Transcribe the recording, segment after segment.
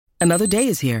Another day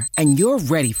is here, and you're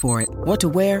ready for it. What to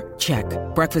wear? Check.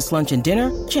 Breakfast, lunch, and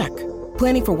dinner? Check.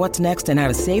 Planning for what's next and how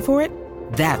to save for it?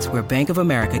 That's where Bank of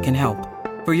America can help.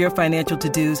 For your financial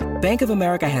to-dos, Bank of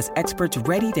America has experts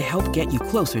ready to help get you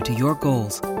closer to your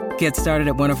goals. Get started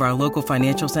at one of our local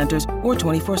financial centers or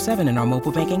 24/7 in our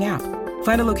mobile banking app.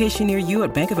 Find a location near you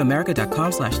at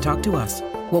bankofamerica.com/talktous.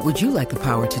 What would you like the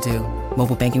power to do?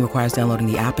 Mobile banking requires downloading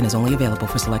the app and is only available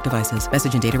for select devices.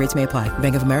 Message and data rates may apply.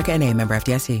 Bank of America N.A., member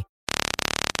FDIC.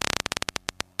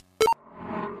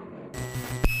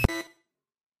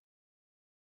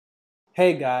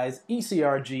 Hey guys,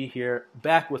 ECRG here,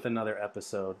 back with another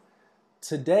episode.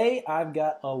 Today I've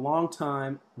got a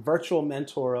longtime virtual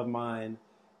mentor of mine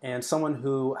and someone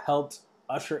who helped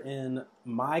usher in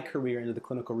my career into the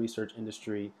clinical research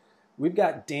industry. We've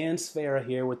got Dan Sfera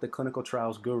here with the Clinical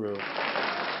Trials Guru.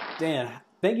 Dan,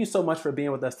 thank you so much for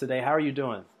being with us today. How are you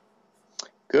doing?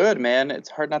 Good, man. It's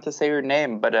hard not to say your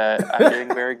name, but I'm doing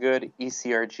very good,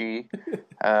 ECRG.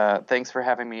 Thanks for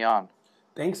having me on.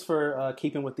 Thanks for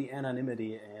keeping with the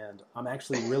anonymity, and I'm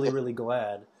actually really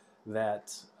glad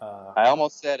that... I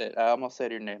almost said it. I almost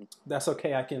said your name. That's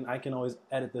okay. I can always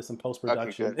edit this in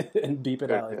post-production and beep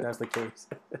it out if that's the case.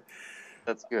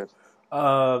 That's good.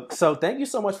 So thank you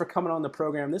so much for coming on the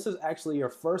program. This is actually your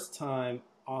first time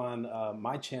on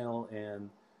my channel and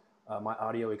my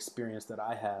audio experience that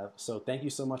I have. So thank you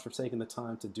so much for taking the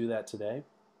time to do that today.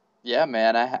 Yeah,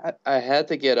 man. I had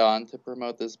to get on to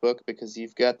promote this book because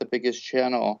you've got the biggest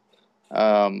channel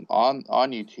on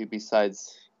YouTube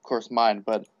besides, of course, mine.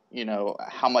 But you know,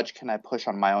 how much can I push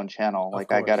on my own channel?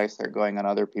 Like I gotta start going on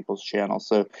other people's channels.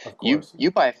 So you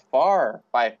by far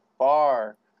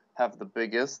have the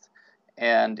biggest,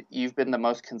 and you've been the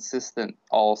most consistent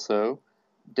also,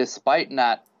 despite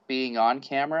not being on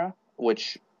camera.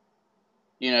 Which,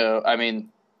 you know, I mean,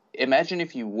 imagine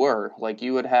if you were, like,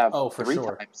 you would have three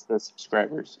times the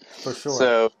subscribers. For sure.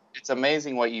 So it's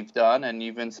amazing what you've done, and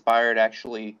you've inspired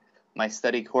actually my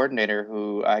study coordinator,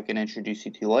 who I can introduce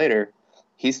you to later.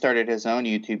 He started his own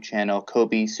YouTube channel,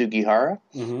 Kobe Sugihara.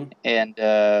 Mm-hmm. And,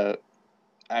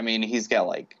 I mean, he's got,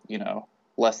 like, you know,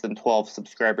 less than 12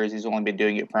 subscribers. He's only been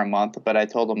doing it for a month, but I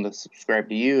told him to subscribe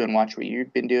to you and watch what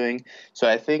you've been doing. So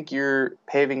I think you're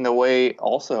paving the way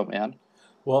also, man.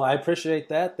 Well, I appreciate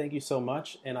that. Thank you so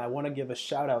much. And I want to give a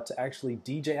shout out to actually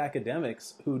DJ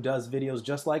Academics, who does videos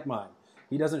just like mine.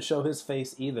 He doesn't show his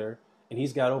face either, and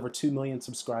he's got over 2 million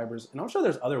subscribers. And I'm sure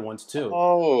there's other ones too.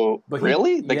 Oh, but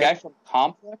really? The guy from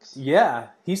Complex? Yeah.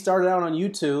 He started out on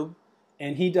YouTube,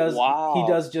 and he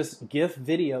does just GIF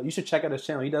video. You should check out his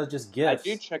channel. He does just GIFs. I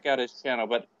do check out his channel,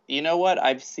 but you know what?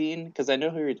 I've seen, because I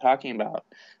know who you're talking about.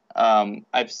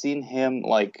 I've seen him,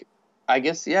 like, I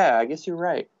guess you're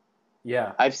right.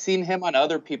 Yeah. I've seen him on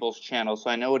other people's channels,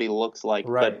 so I know what he looks like.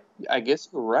 Right. But I guess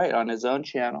you're right, on his own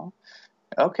channel.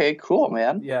 Okay, cool,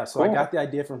 man. Yeah, so cool. I got the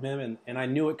idea from him, and I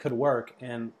knew it could work.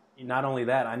 And not only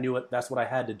that, I knew that's what I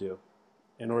had to do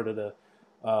in order to,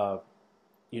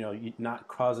 not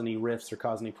cause any rifts or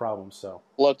cause any problems. So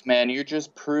look, man, you're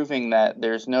just proving that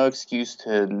there's no excuse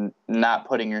to not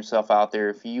putting yourself out there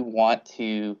if you want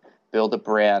to build a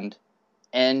brand.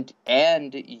 And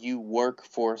you work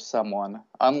for someone.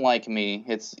 Unlike me,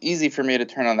 it's easy for me to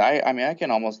turn on. I mean, I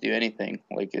can almost do anything,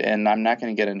 like, and I'm not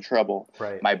going to get in trouble.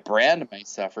 Right. My brand may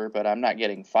suffer, but I'm not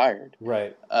getting fired.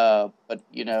 Right. But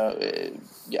you know,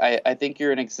 I think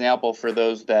you're an example for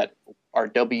those that are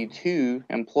W-2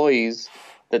 employees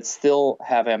that still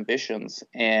have ambitions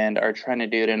and are trying to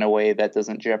do it in a way that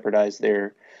doesn't jeopardize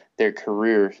their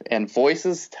career. And voice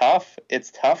is tough. It's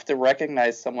tough to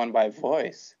recognize someone by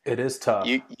voice. It is tough.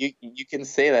 You can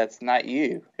say that's not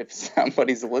you if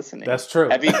somebody's listening. That's true.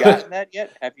 Have you gotten that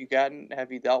yet? Have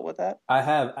you dealt with that? I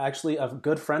have. Actually, a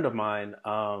good friend of mine,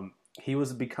 he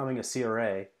was becoming a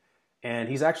CRA, and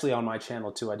he's actually on my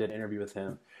channel too. I did an interview with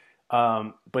him.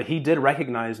 But he did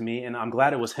recognize me, and I'm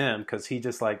glad it was him, because he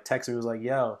just like texted me, was like,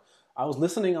 yo, I was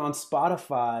listening on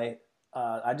Spotify.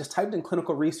 I just typed in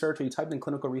clinical research, or he typed in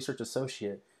clinical research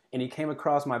associate, and he came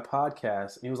across my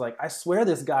podcast, and he was like, I swear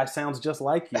this guy sounds just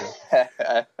like you.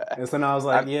 And so I was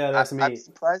like, that's me. I'm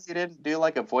surprised you didn't do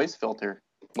like a voice filter,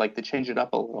 like to change it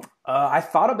up a little. I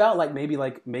thought about like maybe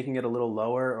like making it a little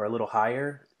lower or a little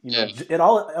higher. You know, it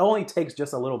only takes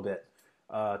just a little bit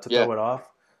to throw it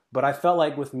off. But I felt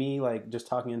like with me, like just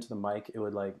talking into the mic, it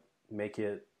would like make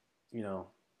it, you know,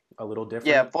 a little different.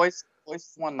 Yeah, voice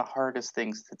is one of the hardest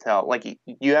things to tell. Like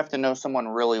you have to know someone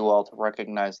really well to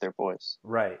recognize their voice.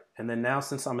 Right. And then now,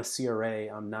 since I'm a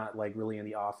CRA, I'm not like really in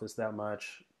the office that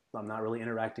much. I'm not really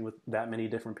interacting with that many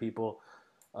different people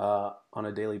on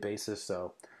a daily basis.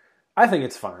 So I think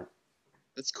it's fine.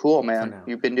 It's cool, for man. now.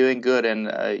 You've been doing good,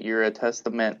 and you're a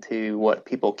testament to what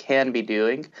people can be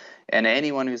doing. And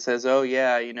anyone who says, "Oh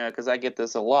yeah, because I get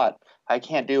this a lot. I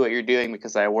can't do what you're doing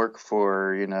because I work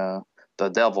for, the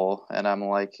devil." And I'm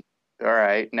like, "All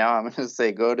right, now I'm going to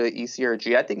say go to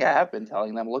ECRG." I think I have been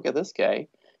telling them, "Look at this guy.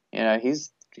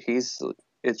 He's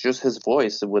it's just his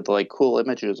voice with like cool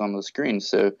images on the screen."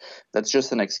 So that's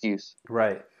just an excuse.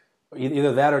 Right.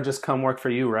 Either that or just come work for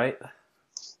you, right?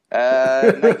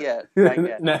 Not yet, not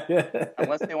yet. Not yet.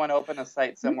 Unless they want to open a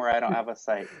site somewhere I don't have a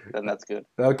site, then that's good.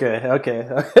 Okay, okay.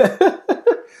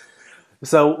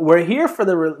 So we're here for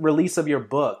the release of your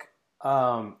book.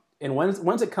 And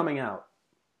when's it coming out?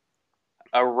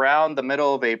 Around the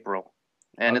middle of April.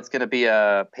 And Oh, it's going to be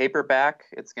a paperback,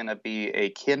 it's going to be a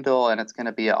Kindle, and it's going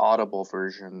to be an Audible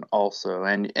version also.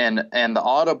 And the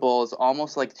Audible is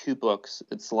almost like two books.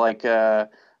 It's like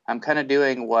I'm kind of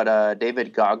doing what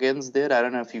David Goggins did. I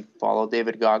don't know if you follow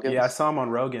David yeah, I Goggins. saw him on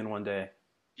Rogan one day.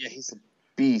 Yeah, he's a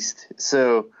beast.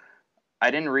 So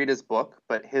I didn't read his book,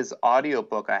 but his audio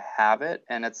book, I have it,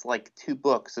 and it's like two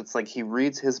books. It's like he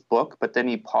reads his book, but then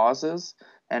he pauses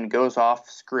and goes off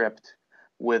script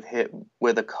with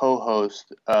a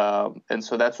co-host, and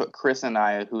so that's what Chris and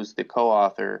I, who's the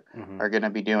co-author, Hmm. are going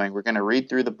to be doing. We're going to read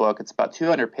through the book. It's about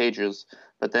 200 pages,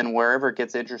 but then wherever it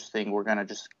gets interesting, we're going to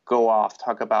just go off,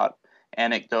 talk about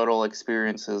anecdotal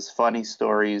experiences, funny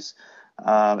stories.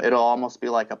 It'll almost be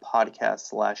like a podcast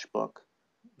slash book.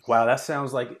 Wow, that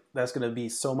sounds like that's going to be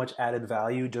so much added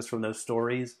value just from those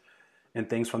stories and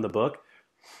things from the book.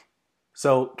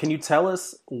 So, can you tell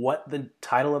us what the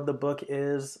title of the book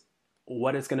is,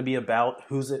 what it's going to be about,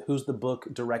 who's the book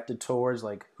directed towards,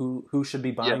 like who should be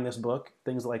Yeah. buying this book,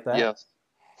 things like that? Yes.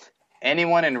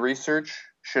 Anyone in research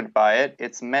should buy it.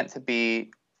 It's meant to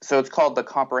be, so it's called The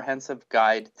Comprehensive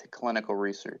Guide to Clinical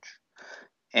Research.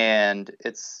 And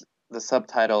the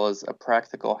subtitle is A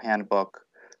Practical Handbook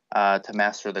to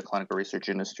Master the Clinical Research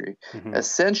Industry. Hmm.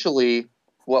 Essentially,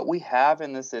 what we have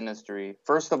in this industry,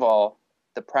 first of all,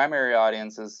 the primary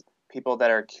audience is people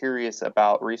that are curious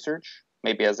about research,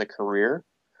 maybe as a career,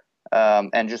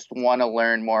 and just want to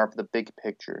learn more of the big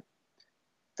picture.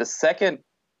 The second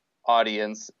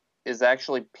audience is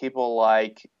actually people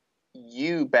like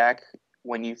you back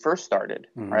when you first started,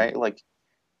 Hmm. right? Like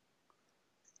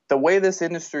the way this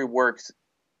industry works,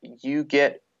 you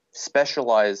get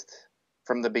specialized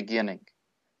from the beginning,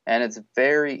 and it's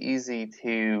very easy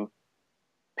to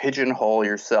pigeonhole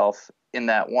yourself in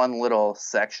that one little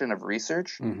section of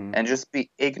research Hmm. and just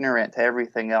be ignorant to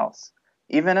everything else.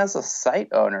 Even as a site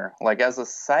owner, like as a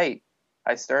site,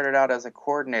 I started out as a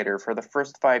coordinator for the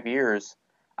first 5 years.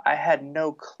 I had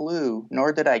no clue,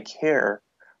 nor did I care,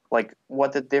 like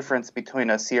what the difference between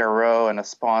a CRO and a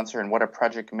sponsor and what a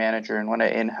project manager and what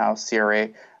an in-house CRA.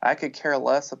 I could care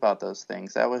less about those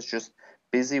things. I was just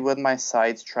busy with my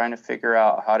sites trying to figure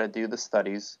out how to do the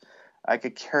studies. I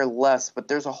could care less, but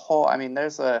there's a whole, I mean,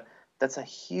 that's a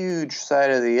huge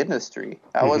side of the industry.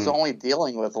 I was Hmm. only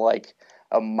dealing with like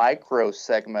a micro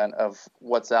segment of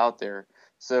what's out there.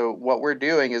 So what we're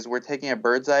doing is we're taking a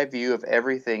bird's eye view of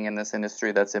everything in this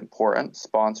industry that's important: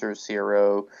 sponsors,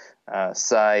 CRO,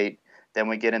 site. Then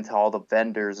we get into all the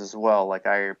vendors as well, like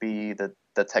IRB,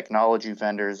 the technology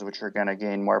vendors, which are going to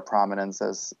gain more prominence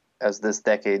as this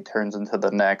decade turns into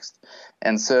the next.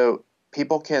 And so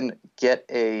people can get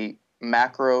a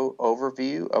macro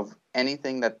overview of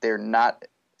anything that they're not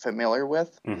familiar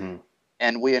with, Hmm.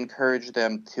 and we encourage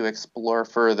them to explore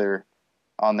further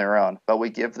on their own. But we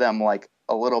give them like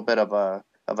a little bit of a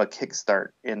kickstart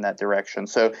in that direction.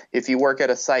 So if you work at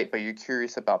a site but you're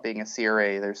curious about being a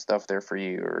CRA, there's stuff there for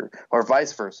you, or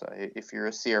vice versa. If you're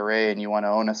a CRA and you want to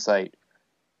own a site,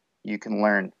 you can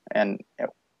learn. And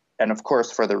of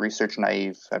course, for the research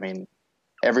naive, I mean,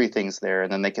 everything's there,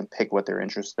 and then they can pick what they're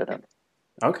interested in.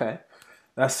 Okay,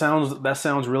 that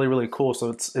sounds really really cool. So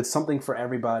it's something for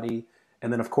everybody.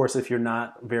 And then of course, if you're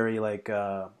not very like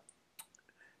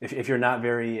if you're not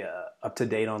very up to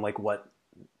date on like what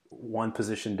one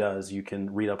position does, you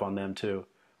can read up on them too.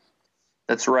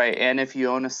 That's right. And if you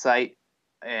own a site,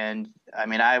 and I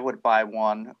mean, I would buy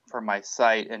one for my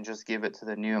site and just give it to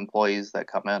the new employees that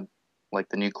come in, like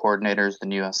the new coordinators, the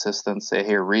new assistants. Say,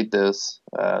 here, read this.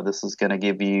 This is going to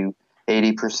give you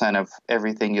 80% of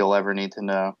everything you'll ever need to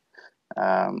know.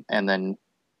 And then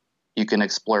you can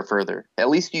explore further. At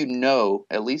least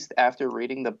at least after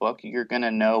reading the book, you're going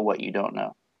to know what you don't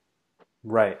know.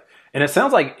 Right. And it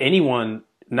sounds like anyone,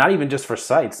 not even just for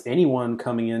sites, anyone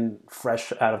coming in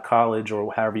fresh out of college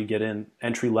or however you get in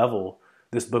entry level,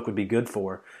 this book would be good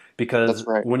for. Because That's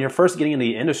right. when you're first getting in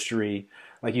the industry,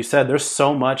 like you said, there's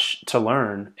so much to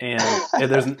learn, and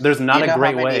there's not a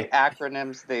great way.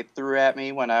 Acronyms they threw at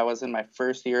me when I was in my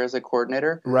first year as a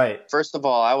coordinator? Right. First of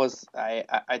all,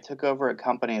 I took over a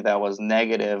company that was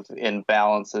negative in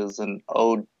balances and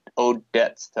owed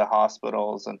debts to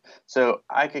hospitals, and so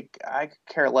I could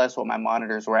care less what my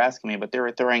monitors were asking me, but they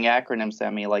were throwing acronyms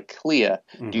at me like CLIA.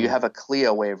 Do you have a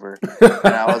CLIA waiver?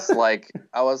 And I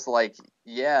was like,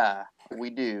 yeah, we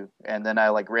do. And then I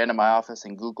like ran to my office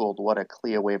and Googled what a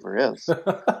CLIA waiver is.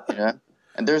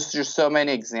 And there's just so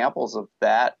many examples of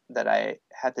that I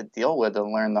had to deal with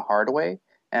and learn the hard way.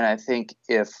 And I think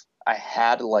if I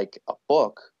had like a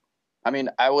book, I mean,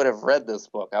 I would have read this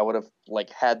book. I would have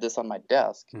like had this on my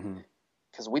desk,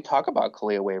 because we talk about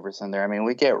CLIA waivers in there. I mean,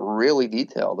 we get really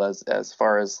detailed as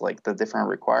far as like the different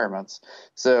requirements.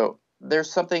 So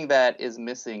there's something that is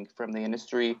missing from the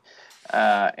industry,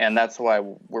 and that's why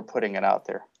we're putting it out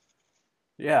there.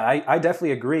 Yeah, I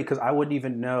definitely agree, because I wouldn't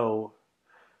even know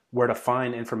where to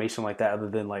find information like that other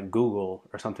than like Google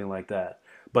or something like that.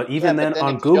 But even then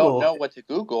on Google, you don't know what to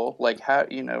Google, like how,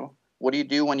 what do you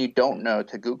do when you don't know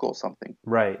to Google something?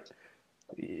 Right.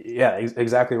 Yeah,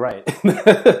 exactly right.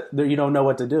 You don't know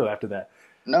what to do after that.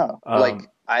 No, like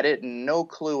I didn't no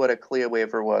clue what a CLIA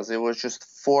waiver was. It was just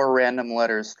 4 random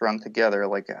letters strung together.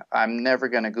 Like I'm never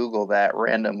going to Google that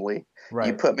randomly. Right.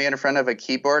 You put me in front of a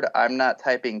keyboard, I'm not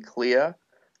typing CLIA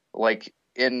like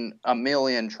in a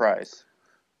million tries.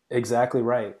 Exactly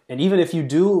right. And even if you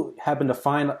do happen to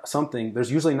find something,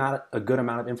 there's usually not a good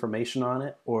amount of information on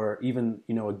it, or even,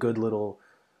 a good little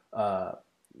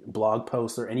blog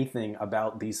post or anything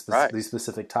about these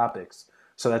specific topics.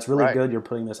 So that's really good. You're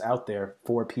putting this out there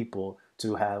for people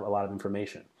to have a lot of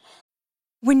information.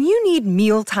 When you need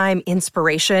mealtime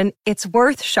inspiration, it's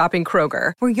worth shopping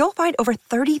Kroger, where you'll find over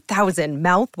 30,000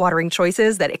 mouth-watering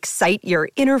choices that excite your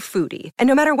inner foodie. And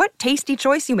no matter what tasty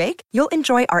choice you make, you'll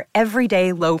enjoy our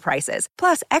everyday low prices,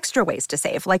 plus extra ways to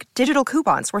save, like digital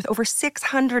coupons worth over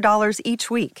 $600 each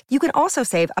week. You can also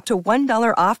save up to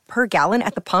 $1 off per gallon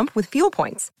at the pump with fuel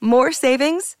points. More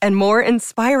savings and more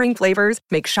inspiring flavors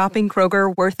make shopping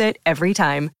Kroger worth it every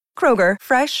time. Kroger,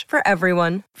 fresh for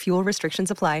everyone. Fuel restrictions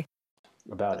apply.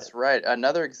 That's right.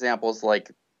 Another example is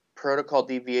like protocol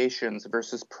deviations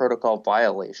versus protocol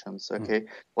violations. Okay.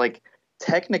 Like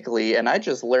technically, and I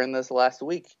just learned this last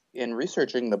week in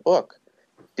researching the book.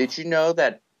 Did you know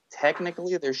that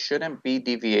technically there shouldn't be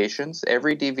deviations?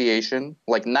 Every deviation,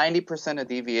 like 90% of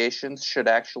deviations, should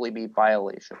actually be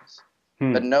violations.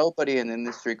 But nobody in the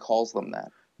industry calls them that.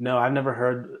 No, I've never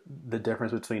heard the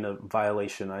difference between a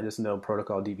violation. I just know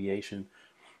protocol deviation.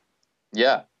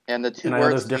 Yeah. And the two and words, I know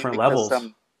there's different levels.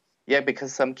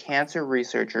 Because some cancer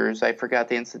researchers, I forgot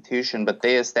the institution, but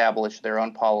they established their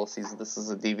own policies. This is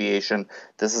a deviation.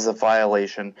 This is a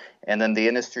violation. And then the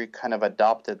industry kind of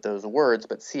adopted those words.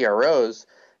 But CROs,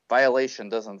 violation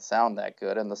doesn't sound that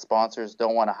good. And the sponsors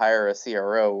don't want to hire a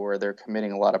CRO where they're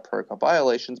committing a lot of protocol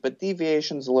violations. But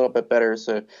deviation's a little bit better.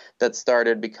 So that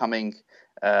started becoming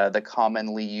the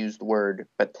commonly used word.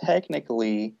 But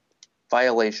technically,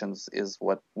 violations is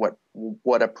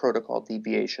what a protocol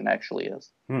deviation actually is.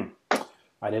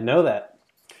 I didn't know that.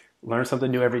 Learn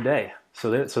something new every day. So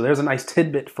there's a nice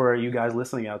tidbit for you guys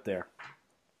listening out there.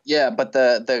 Yeah, but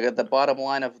the bottom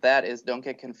line of that is don't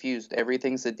get confused.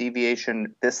 Everything's a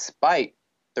deviation, despite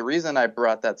the reason I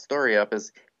brought that story up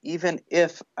is even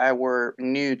if I were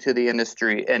new to the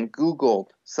industry and Googled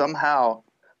somehow,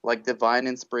 like divine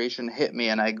inspiration hit me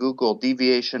and I Googled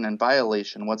deviation and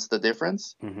violation, what's the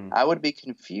difference? I would be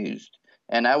confused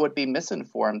and I would be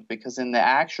misinformed, because in the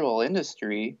actual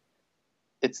industry,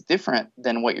 it's different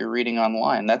than what you're reading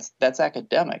online. That's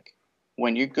academic.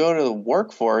 When you go to the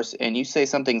workforce and you say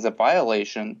something's a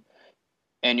violation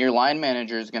and your line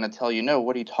manager is going to tell you, no,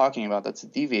 what are you talking about? That's a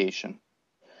deviation,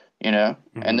 And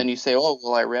then you say, oh,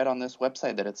 well, I read on this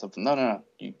website that it's no,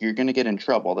 you're going to get in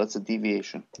trouble. That's a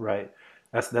deviation. Right.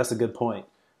 That's a good point,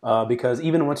 because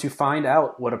even once you find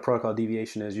out what a protocol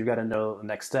deviation is, you got to know the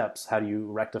next steps. How do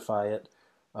you rectify it?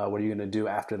 What are you going to do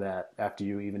after that? After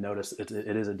you even notice it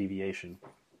is a deviation.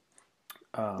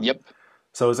 Yep.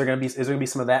 So is there going to be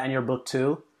some of that in your book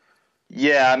too?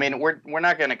 Yeah, I mean we're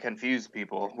not going to confuse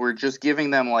people. We're just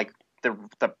giving them like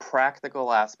the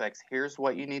practical aspects. Here's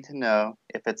what you need to know.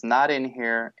 If it's not in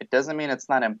here, it doesn't mean it's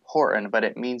not important, but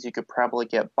it means you could probably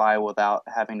get by without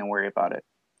having to worry about it.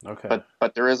 Okay.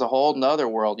 But there is a whole nother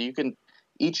world.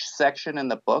 Each section in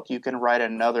the book, you can write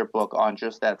another book on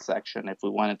just that section if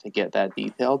we wanted to get that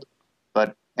detailed.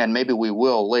 And maybe we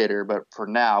will later, but for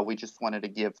now, we just wanted to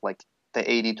give like the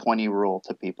 80-20 rule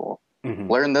to people.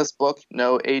 Learn this book,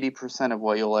 know 80% of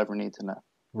what you'll ever need to know.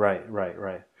 Right.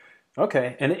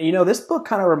 Okay. And this book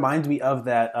kind of reminds me of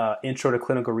that intro to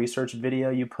clinical research video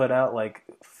you put out like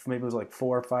maybe it was like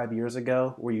 4 or 5 years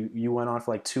ago where you went on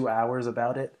for like 2 hours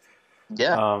about it.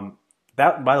 Yeah.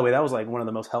 That, by the way, that was like one of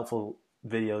the most helpful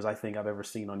videos I think I've ever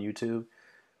seen on YouTube.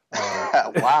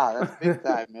 Wow, that's big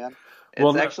time, man.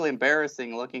 It's actually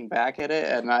embarrassing looking back at it,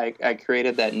 and I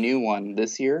created that new one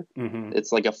this year. Mm-hmm.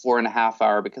 It's like a 4.5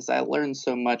 hour because I learned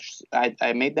so much.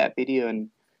 I made that video in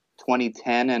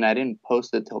 2010, and I didn't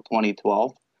post it till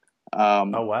 2012.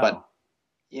 Oh, wow. But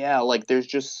yeah, like there's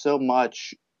just so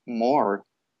much more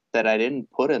that I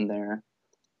didn't put in there.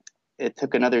 It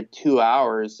took another 2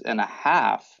 hours and a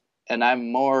half, and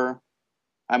I'm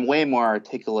way more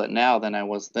articulate now than I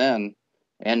was then,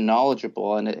 and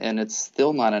knowledgeable, and it's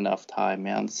still not enough time,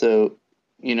 man. So,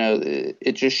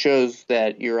 it just shows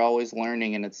that you're always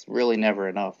learning, and it's really never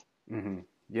enough. Mm-hmm.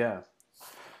 Yeah.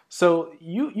 So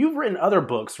you've written other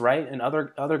books, right, and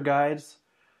other guides.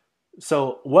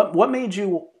 So what made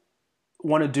you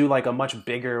want to do like a much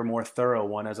bigger, more thorough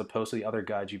one as opposed to the other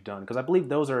guides you've done? Because I believe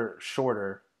those are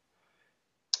shorter.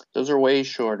 Those are way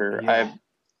shorter. Yeah.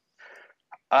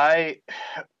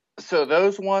 So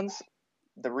those ones,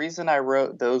 the reason I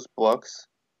wrote those books,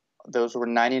 those were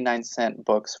 99-cent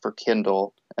books for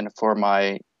Kindle and for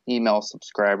my email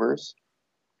subscribers.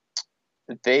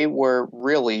 They were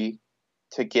really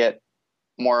to get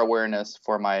more awareness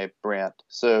for my brand.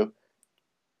 So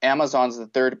Amazon's the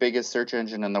third biggest search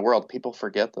engine in the world. People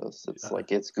forget this. It's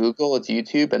like it's Google, it's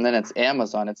YouTube, and then it's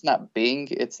Amazon. It's not Bing,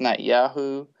 it's not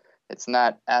Yahoo, it's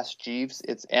not Ask Jeeves,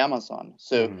 it's Amazon.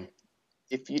 So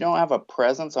if you don't have a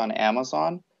presence on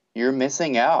Amazon, you're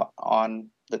missing out on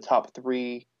the top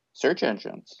 3 search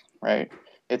engines, right?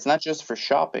 It's not just for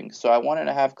shopping. So I wanted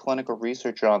to have clinical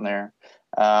research on there.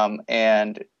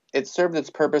 And it served its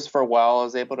purpose for a while. I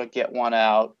was able to get one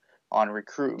out on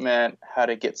recruitment, how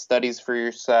to get studies for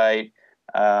your site,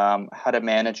 how to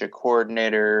manage a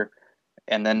coordinator,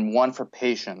 and then one for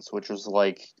patients, which was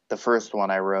like the first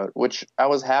one I wrote, which I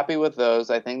was happy with those.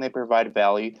 I think they provide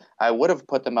value. I would have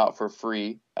put them out for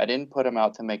free. I didn't put them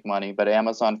out to make money, but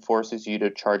Amazon forces you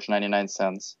to charge 99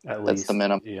 cents. That's the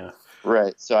minimum. Yeah.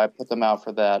 Right. So I put them out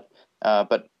for that.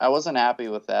 But I wasn't happy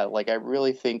with that. Like, I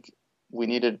really think we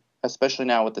needed, especially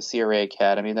now with the CRA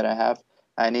Academy that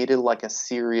I needed like a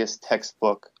serious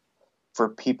textbook for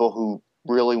people who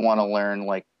really want to learn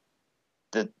like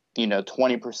the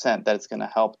 20% that's going to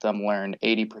help them learn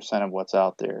 80% of what's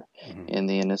out there in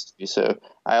the industry. So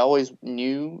I always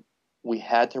knew we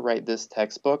had to write this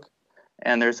textbook,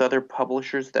 and there's other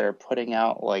publishers that are putting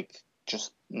out like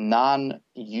just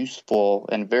non-useful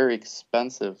and very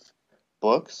expensive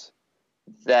books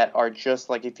that are just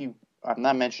like, I'm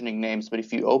not mentioning names, but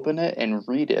if you open it and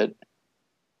read it,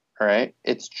 all right,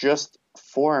 it's just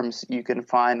forms you can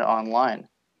find online.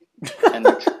 And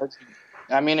they're charging.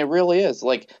 I mean, it really is.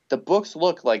 Like, the books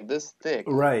look like this thick.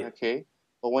 Right. Okay.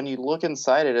 But when you look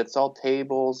inside it, it's all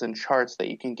tables and charts that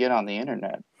you can get on the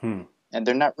internet. And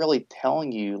they're not really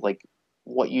telling you, like,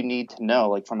 what you need to know,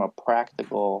 like, from a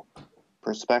practical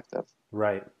perspective.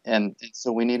 Right. And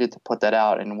so we needed to put that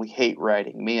out. And we hate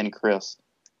writing. Me and Chris,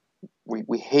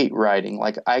 we hate writing.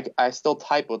 Like, I still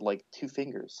type with, like, 2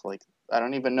 fingers. Like, I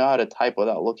don't even know how to type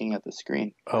without looking at the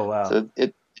screen. Oh, wow. So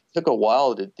it took a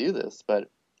while to do this, but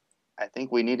I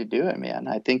think we need to do it, man.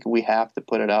 I think we have to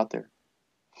put it out there.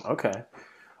 Okay.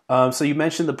 So you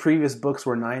mentioned the previous books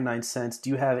were 99 cents. Do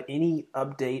you have any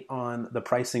update on the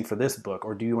pricing for this book,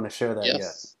 or do you want to share that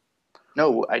yet?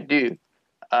 No, I do.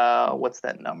 What's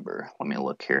that number? Let me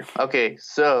look here. Okay,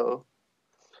 so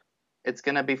it's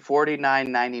going to be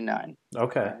 $49.99.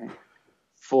 Okay.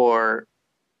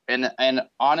 And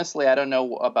honestly, I don't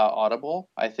know about Audible.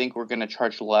 I think we're going to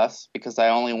charge less because I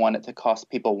only want it to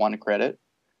cost people 1 credit.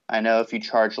 I know if you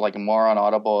charge like more on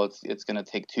Audible, it's going to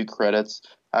take 2 credits.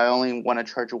 I only want to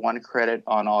charge 1 credit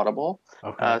on Audible.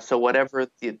 Okay. So whatever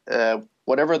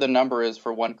the number is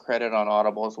for 1 credit on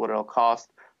Audible is what it'll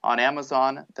cost. On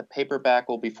Amazon, the paperback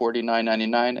will be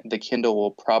 $49.99. The Kindle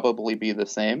will probably be the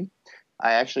same.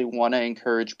 I actually want to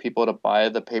encourage people to buy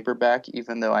the paperback,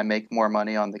 even though I make more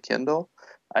money on the Kindle.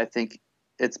 I think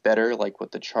it's better, like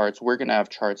with the charts. We're going to have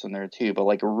charts in there too, but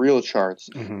like real charts.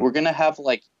 We're going to have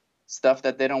like stuff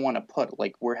that they don't want to put.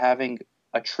 Like, we're having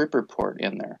a trip report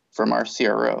in there from our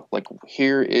CRO. Like,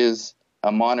 here is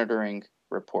a monitoring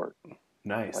report.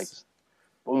 Nice. Like,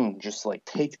 boom, just like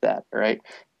take that, right?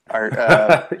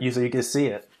 So you can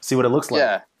see what it looks like.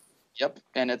 Yeah. Yep.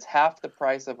 And it's half the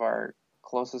price of our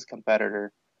closest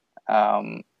competitor,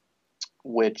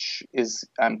 which is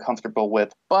I'm comfortable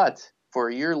with. But for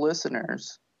your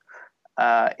listeners,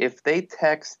 if they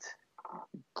text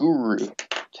Guru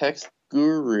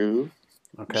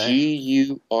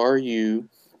Okay. GURU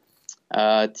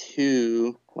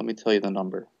to, let me tell you the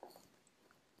number,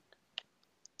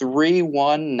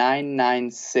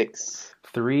 31996.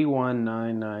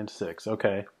 31996.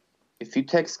 Okay. If you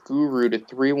text Guru to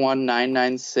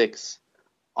 31996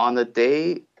 on the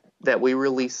day that we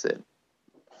release it,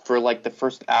 for like the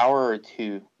first hour or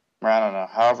two, or I don't know,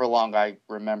 however long I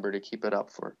remember to keep it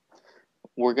up for,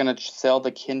 we're going to sell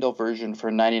the Kindle version for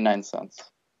 99 cents.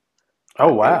 Oh,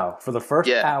 Okay? wow. For the first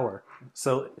Yeah. hour.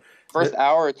 So First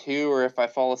hour or two, or if I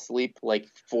fall asleep, like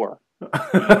 4.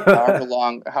 however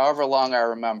long I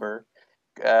remember.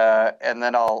 And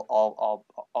then I'll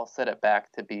set it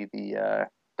back to be the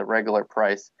regular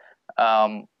price.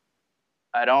 I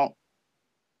don't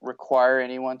require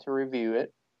anyone to review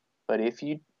it, but if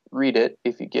you read it,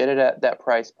 if you get it at that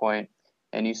price point,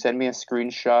 and you send me a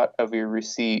screenshot of your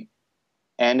receipt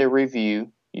and a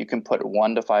review, you can put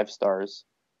 1 to 5 stars.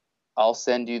 I'll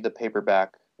send you the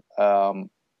paperback, for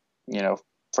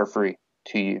free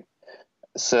to you.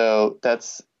 So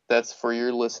that's for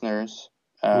your listeners.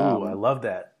 Ooh, I love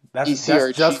that. That's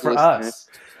ECRG just for listeners. us.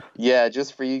 Yeah,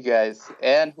 just for you guys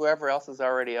and whoever else is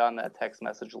already on that text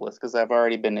message list, because I've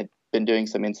already been doing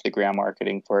some Instagram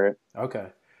marketing for it. Okay.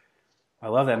 I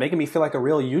love that. Making me feel like a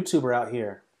real YouTuber out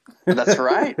here. That's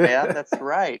right, man. That's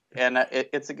right. And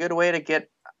it's a good way to get.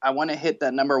 I want to hit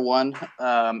that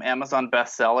 #1 Amazon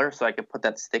bestseller, so I could put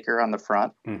that sticker on the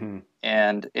front. Mm-hmm.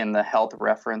 And in the health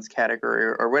reference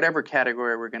category, or whatever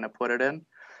category we're going to put it in,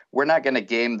 we're not going to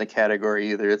game the category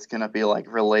either. It's going to be like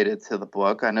related to the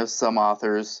book. I know some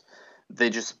authors, they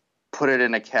just put it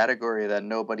in a category that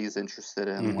nobody's interested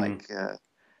in, like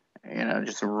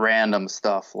just random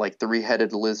stuff like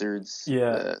 3-headed lizards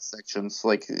sections.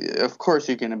 Like, of course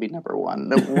you're going to be #1.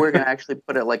 No, we're going to actually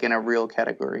put it like in a real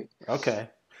category. Okay.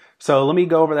 So let me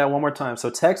go over that one more time.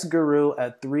 So text Guru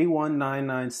at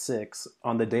 31996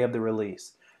 on the day of the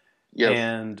release. Yep.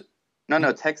 And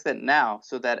no, text it now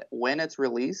so that when it's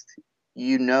released,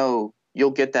 you'll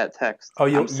get that text. Oh,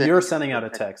 you're sending out a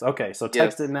text. Okay, so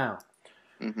text it now.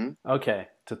 Mm-hmm. Okay,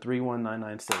 to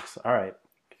 31996. All right.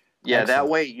 Yeah, Excellent. That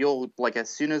way you'll, like, as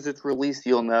soon as it's released,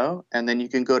 you'll know, and then you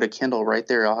can go to Kindle right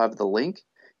there. I'll have the link.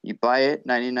 You buy it,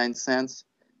 99 cents,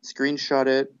 screenshot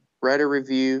it, write a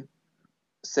review,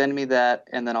 send me that,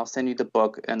 and then I'll send you the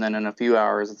book, and then in a few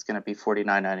hours it's going to be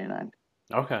 $49.99.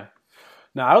 Okay.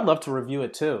 Now, I would love to review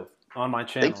it too on my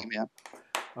channel. Thank you, man.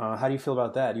 How do you feel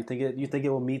about that? You think it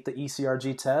will meet the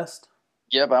ECRG test?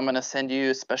 Yep, I'm going to send you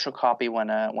a special copy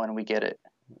when we get it.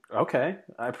 Okay,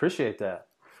 I appreciate that.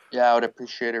 Yeah, I would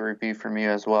appreciate a review from you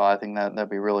as well. I think that'd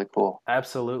be really cool.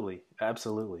 Absolutely. Because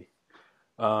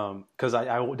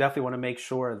I definitely want to make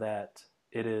sure that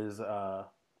it is,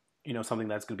 something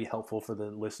that's going to be helpful for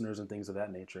the listeners and things of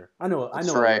that nature. I know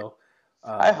Right. it will.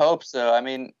 I hope so. I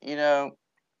mean,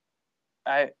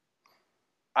 I'm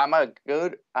a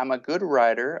good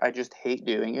writer. I just hate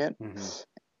doing it. Mm-hmm.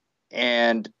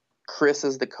 And Chris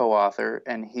is the co-author,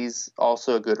 and he's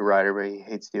also a good writer, but he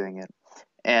hates doing it.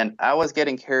 And I was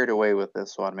getting carried away with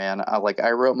this one, man.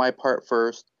 I wrote my part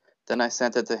first, then I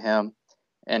sent it to him,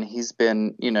 and he's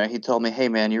been, he told me, hey,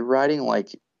 man, you're writing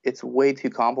it's way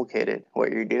too complicated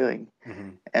what you're doing. Mm-hmm.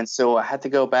 And so I had to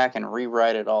go back and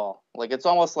rewrite it all. It's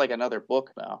almost like another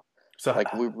book now. So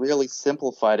we really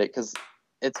simplified it, because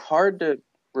it's hard to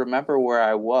remember where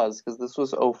I was, because this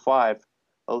was 05,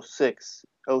 06,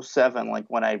 07,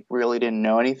 when I really didn't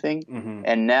know anything. Mm-hmm.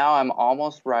 And now I'm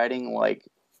almost writing like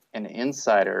an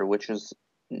insider, which is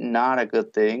not a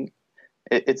good thing.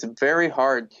 It's very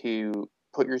hard to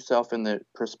put yourself in the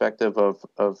perspective of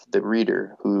the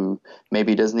reader who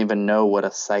maybe doesn't even know what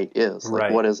a site is.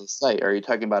 Right. What is a site? Are you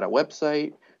talking about a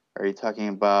website? Are you talking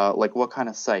about what kind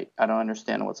of site? I don't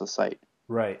understand what's a site.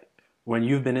 Right. When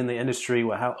you've been in the industry,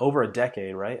 over a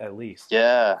decade, right? At least.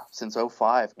 Yeah, since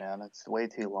 05, man. It's way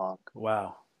too long.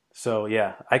 Wow. So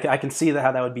yeah, I can see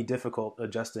how that would be difficult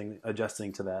adjusting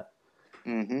to that.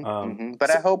 Mm-hmm.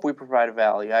 But I hope we provide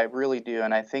value. I really do,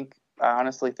 and I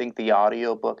honestly think the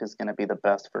audio book is going to be the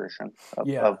best version of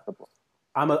the book.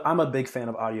 I'm a big fan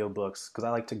of audiobooks because I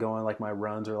like to go on my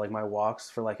runs or my walks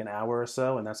for an hour or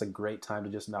so, and that's a great time to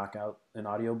just knock out an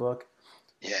audiobook.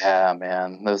 Yeah,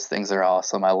 man, those things are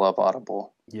awesome. I love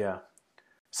Audible. Yeah,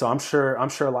 so I'm sure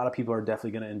a lot of people are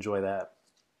definitely going to enjoy that.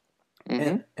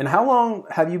 Mm-hmm. And how long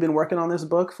have you been working on this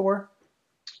book for?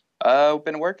 I've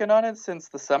been working on it since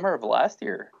the summer of last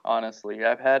year, honestly.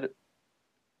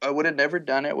 I would have never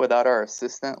done it without our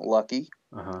assistant, Lucky.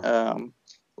 Uh-huh.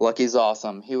 Lucky's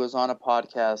awesome. He was on a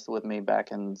podcast with me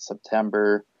back in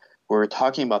September. We were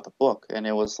talking about the book, and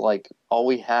it was all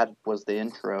we had was the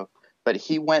intro. But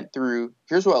he went through,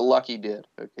 here's what Lucky did,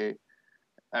 okay?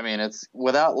 I mean, it's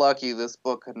without Lucky, this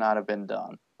book could not have been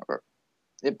done. Or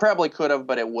it probably could have,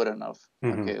 but it wouldn't have.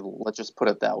 Mm-hmm. Okay, let's just put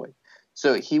it that way.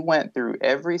 So he went through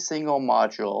every single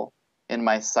module in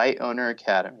my Site Owner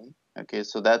Academy. Okay,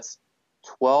 so that's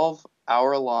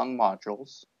 12-hour-long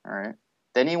modules. All right.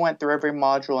 Then he went through every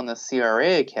module in the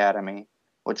CRA Academy,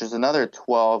 which is another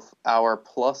 12-hour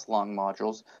plus long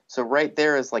modules. So right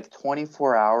there is like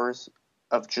 24 hours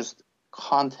of just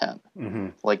content,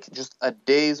 like just a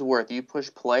day's worth. You push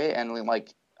play and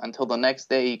like until the next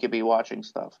day you could be watching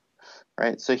stuff,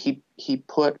 right? So he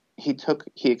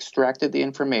extracted the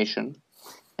information.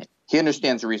 He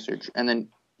understands research, and then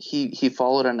he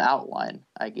followed an outline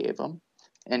I gave him,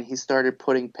 and he started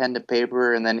putting pen to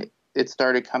paper, and then it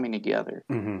started coming together.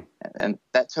 And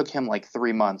that took him like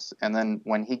 3 months. And then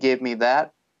when he gave me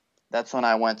that, that's when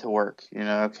I went to work.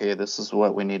 Okay, this is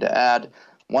what we need to add.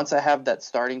 Once I have that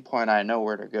starting point, I know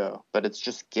where to go. But it's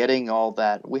just getting all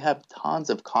that. We have tons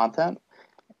of content,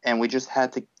 and we just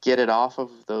had to get it off of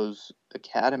those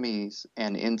academies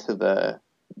and into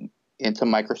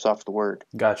Microsoft Word.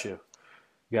 Got you.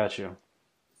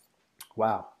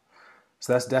 Wow.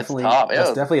 So that's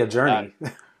definitely a journey.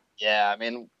 Yeah, I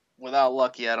mean, without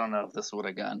Lucky, I don't know if this would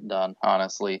have gotten done,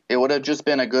 honestly. It would have just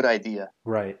been a good idea.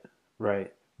 Right.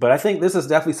 But I think this is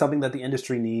definitely something that the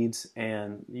industry needs,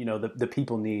 and the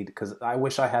people need, because I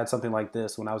wish I had something like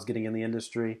this when I was getting in the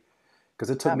industry, because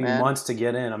it took me months to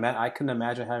get in. I couldn't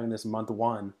imagine having this month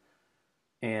one,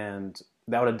 and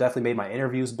that would have definitely made my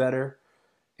interviews better.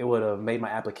 It would have made my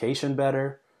application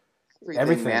better.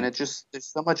 Everything. Man. There's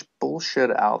so much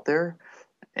bullshit out there,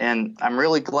 and I'm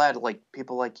really glad like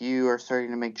people like you are starting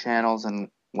to make channels, and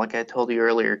like I told you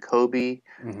earlier, Kobe,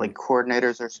 like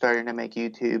coordinators are starting to make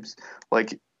YouTubes.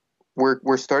 Like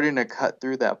we're starting to cut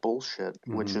through that bullshit,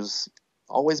 which has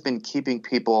always been keeping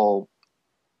people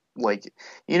like,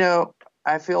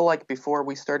 I feel like before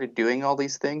we started doing all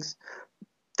these things,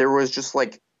 there was just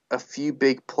like a few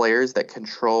big players that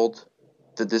controlled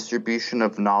the distribution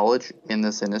of knowledge in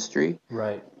this industry.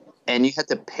 Right. And you had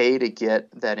to pay to get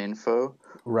that info.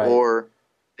 Right. Or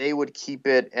they would keep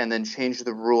it and then change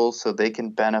the rules so they can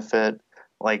benefit.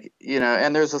 Like,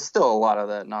 and there's still a lot of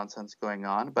that nonsense going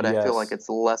on, but I feel like it's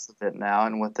less of it now.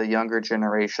 And with the younger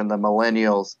generation, the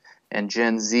millennials and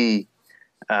Gen Z,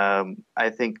 I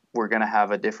think we're going to have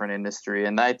a different industry.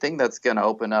 And I think that's going to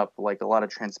open up like a lot of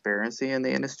transparency in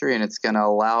the industry, and it's going to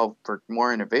allow for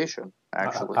more innovation,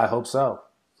 actually. I hope so.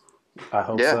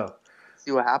 So.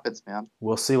 See what happens, man.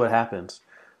 We'll see what happens.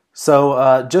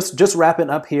 So just wrapping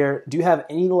up here, do you have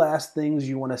any last things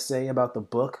you want to say about the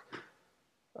book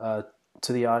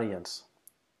to the audience?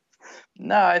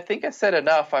 No, I think I said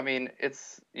enough. I mean,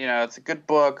 it's a good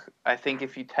book. I think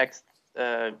if you text,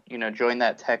 join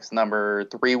that text number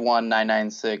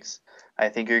 31996, I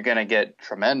think you're going to get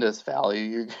tremendous value.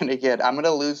 You're going to get, I'm going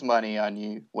to lose money on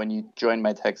you when you join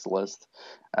my text list.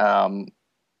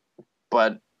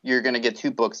 But you're going to get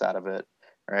 2 books out of it,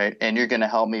 right? And you're going to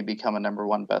help me become a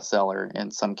 #1 bestseller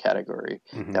in some category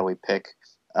that we pick.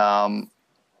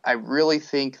 I really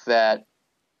think that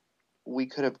we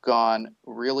could have gone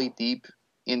really deep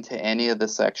into any of the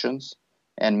sections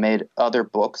and made other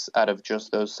books out of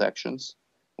just those sections,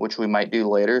 which we might do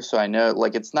later. So I know,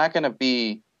 like, it's not going to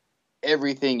be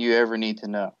everything you ever need to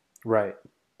know. Right.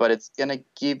 But it's going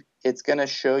to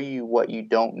show you what you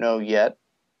don't know yet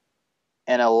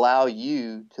and allow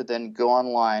you to then go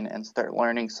online and start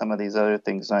learning some of these other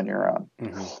things on your own.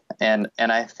 And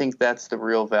I think that's the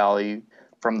real value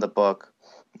from the book.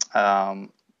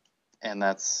 And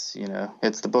that's,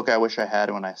 it's the book I wish I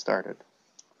had when I started.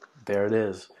 There it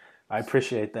is. I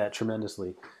appreciate that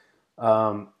tremendously.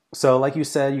 So like you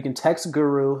said, you can text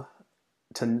Guru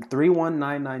to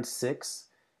 31996,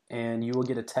 and you will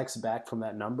get a text back from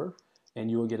that number, and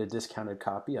you will get a discounted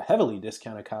copy, a heavily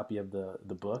discounted copy of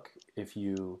the book if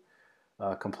you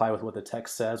comply with what the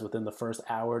text says within the first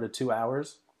hour to 2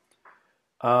 hours.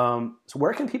 So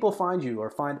where can people find you or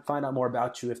find out more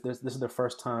about you if this is their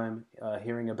first time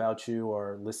hearing about you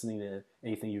or listening to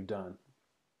anything you've done?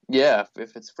 Yeah,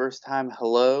 if it's first time,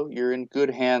 hello. You're in good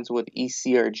hands with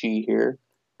ECRG here.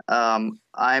 I'm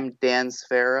Dan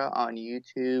Sfera on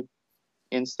YouTube,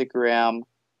 Instagram,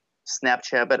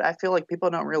 Snapchat, but I feel like people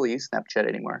don't really use Snapchat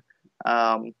anymore.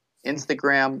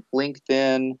 Instagram,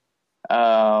 LinkedIn,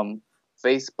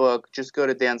 Facebook, just go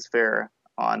to Dan Sfera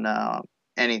on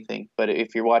anything. But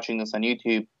if you're watching this on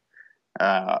YouTube,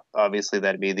 obviously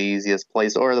that'd be the easiest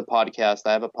place, or the podcast.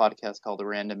 I have a podcast called The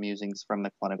Random Musings from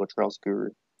the Clinical Trials Guru.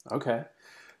 Okay.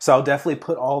 So I'll definitely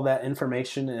put all that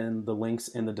information and the links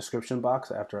in the description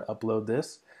box after I upload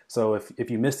this. So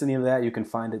if you missed any of that, you can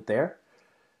find it there.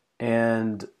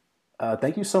 And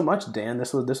Thank you so much, Dan.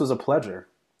 This was a pleasure.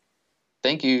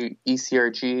 Thank you,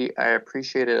 ECRG. I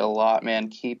appreciate it a lot, man.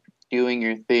 Keep doing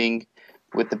your thing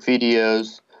with the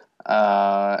videos.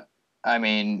 I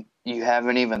mean, you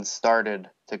haven't even started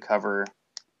to cover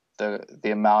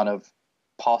the amount of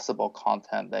possible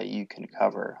content that you can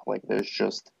cover. Like, there's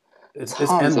just It's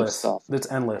tons of endless. stuff.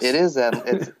 It's endless. It is, and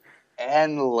it's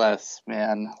endless,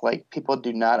 man. Like, people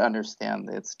do not understand.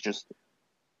 It's just,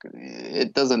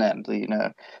 it doesn't end. You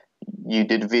know, you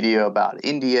did a video about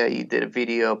India. You did a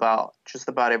video about just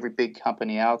about every big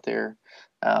company out there.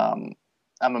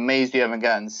 I'm amazed you haven't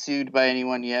gotten sued by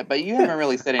anyone yet, but you haven't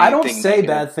really said anything. I don't say negative.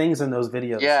 bad things in those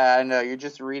videos. Yeah, I know. You're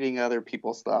just reading other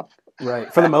people's stuff.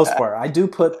 Right. For the most part, I do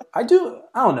put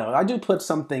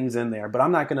some things in there, but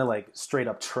I'm not going to like straight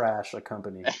up trash a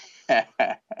company.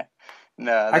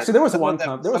 No, actually, there was one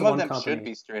company. Some of them should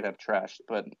be straight up trashed,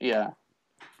 but yeah.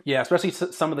 Yeah, especially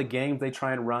some of the games they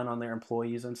try and run on their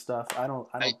employees and stuff.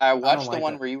 I watched the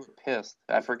one where you were pissed.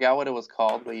 I forgot what it was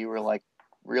called, but you were like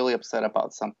really upset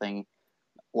about something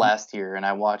last year, and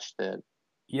I watched it.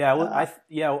 Yeah,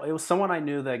 it was someone I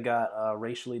knew that got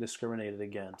racially discriminated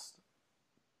against.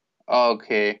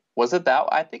 Okay, was it that?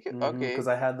 I think okay, because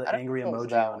I had the angry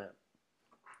emoji on it.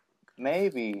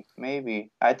 Maybe.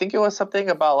 I think it was something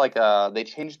about like they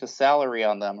changed the salary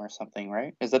on them or something,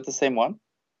 right? Is that the same one?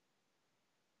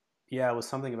 Yeah, it was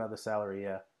something about the salary.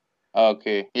 Yeah.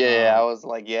 Okay. Yeah, I was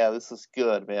like, yeah, this is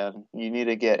good, man. You need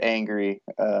to get angry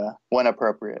when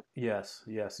appropriate. Yes,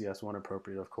 when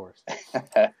appropriate, of course.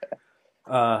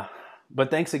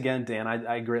 But thanks again, Dan.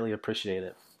 I greatly appreciate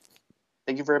it.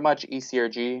 Thank you very much,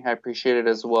 ECRG. I appreciate it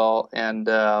as well. And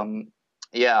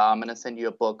yeah, I'm gonna send you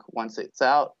a book once it's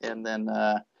out, and then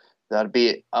that'd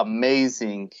be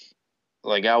amazing.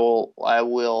 Like I will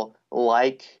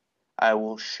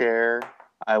share,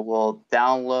 I will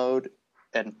download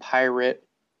and pirate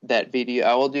that video.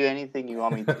 I will do anything you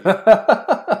want me to do.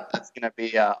 That's gonna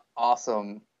be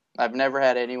awesome. I've never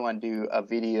had anyone do a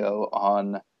video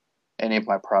on any of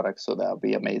my products, so that would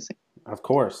be amazing. Of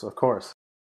course.